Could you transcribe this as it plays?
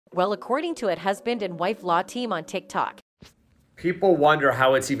Well, according to a husband and wife law team on TikTok. People wonder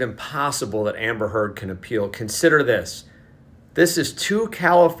how it's even possible that Amber Heard can appeal. Consider this. This is two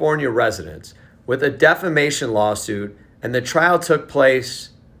California residents with a defamation lawsuit, and the trial took place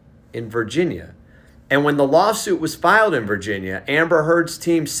in Virginia. And when the lawsuit was filed in Virginia, Amber Heard's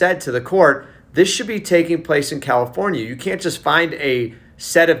team said to the court, this should be taking place in California. You can't just find a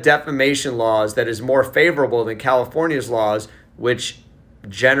set of defamation laws that is more favorable than California's laws, which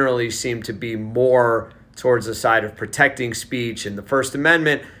generally seem to be more towards the side of protecting speech and the First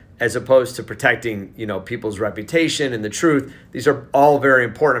Amendment, as opposed to protecting, people's reputation and the truth. These are all very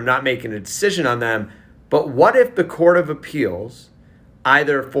important. I'm not making a decision on them. But what if the Court of Appeals,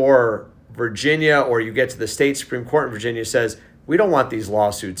 either for Virginia or you get to the state Supreme Court in Virginia, says, we don't want these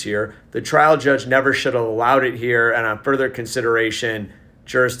lawsuits here. The trial judge never should have allowed it here. And on further consideration,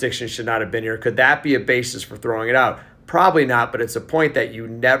 jurisdiction should not have been here. Could that be a basis for throwing it out? Probably not, but it's a point that you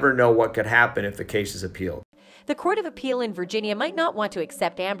never know what could happen if the case is appealed. The Court of Appeal in Virginia might not want to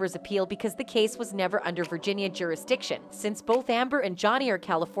accept Amber's appeal because the case was never under Virginia jurisdiction, since both Amber and Johnny are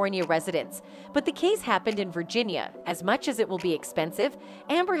California residents. But the case happened in Virginia. As much as it will be expensive,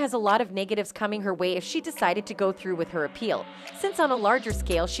 Amber has a lot of negatives coming her way if she decided to go through with her appeal, since on a larger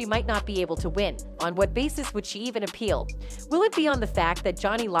scale she might not be able to win. On what basis would she even appeal? Will it be on the fact that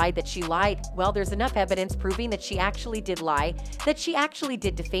Johnny lied that she lied? Well, there's enough evidence proving that she actually did lie, that she actually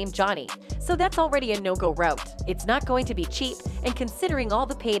did defame Johnny. So that's already a no-go route. It's not going to be cheap, and considering all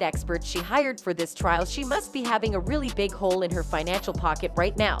the paid experts she hired for this trial, she must be having a really big hole in her financial pocket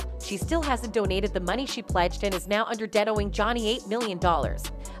right now. She still hasn't donated the money she pledged and is now under debt, owing Johnny $8 million.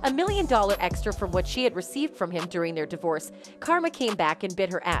 $1 million extra from what she had received from him during their divorce. Karma came back and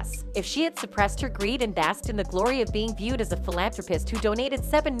bit her ass. If she had suppressed her greed and basked in the glory of being viewed as a philanthropist who donated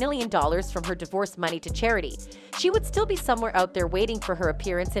 $7 million from her divorce money to charity, she would still be somewhere out there waiting for her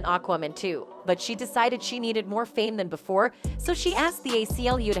appearance in Aquaman 2. But she decided she needed more fame than before, so she asked the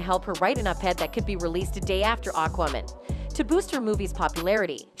ACLU to help her write an op-ed that could be released a day after Aquaman. To boost her movie's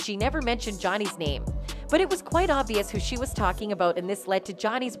popularity, she never mentioned Johnny's name. But it was quite obvious who she was talking about, and this led to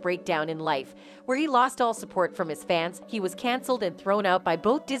Johnny's breakdown in life, where he lost all support from his fans. He was cancelled and thrown out by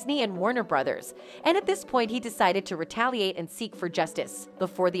both Disney and Warner Brothers. And at this point, he decided to retaliate and seek for justice.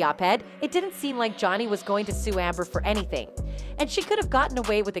 Before the op-ed, it didn't seem like Johnny was going to sue Amber for anything, and she could have gotten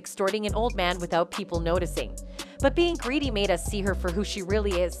away with extorting an old man without people noticing. But being greedy made us see her for who she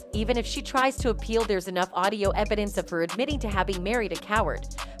really is. Even if she tries to appeal, there's enough audio evidence of her admitting to having married a coward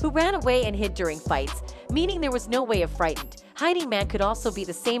who ran away and hid during fights, meaning there was no way of frightened. Hiding man could also be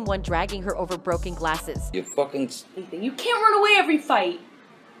the same one dragging her over broken glasses. You fucking... You can't run away every fight.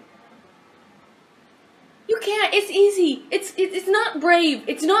 You can't. It's easy. It's not brave.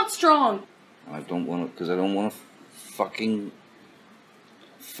 It's not strong. I don't want to, because I don't want to fucking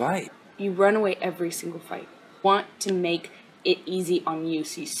fight. You run away every single fight. Want to make it easy on you,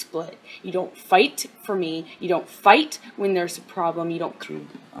 so you split. You don't fight for me. You don't fight when there's a problem. You don't.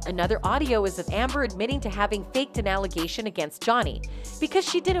 Another audio is of Amber admitting to having faked an allegation against Johnny because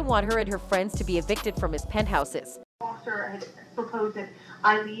she didn't want her and her friends to be evicted from his penthouses. Foster had proposed that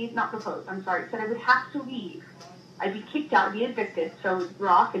I leave, not proposed, I'm sorry, said I would have to leave. I'd be kicked out, be evicted. So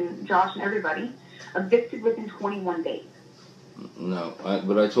Rock and Josh and everybody evicted within 21 days. No,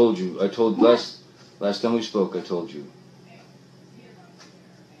 but I told you. Last time we spoke, I told you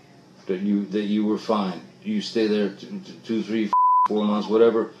that you were fine. You stay there 2, 3, 4 months,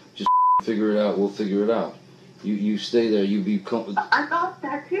 whatever. Just figure it out. We'll figure it out. You stay there. You be. I thought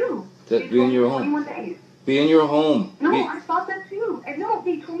that too. That be in your home. 21 days. Be in your home. No, I thought that too. And no,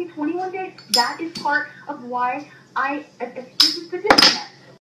 they told me 21 days. That is part of why this is the disconnect.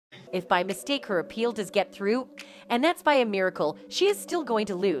 If by mistake her appeal does get through, and that's by a miracle, she is still going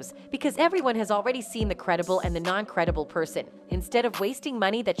to lose because everyone has already seen the credible and the non-credible person. Instead of wasting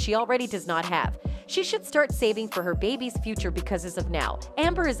money that she already does not have, she should start saving for her baby's future, because as of now,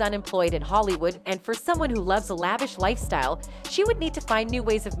 Amber is unemployed in Hollywood, and for someone who loves a lavish lifestyle, she would need to find new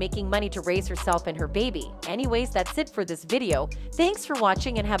ways of making money to raise herself and her baby. Anyways, that's it for this video. Thanks for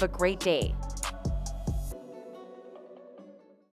watching and have a great day.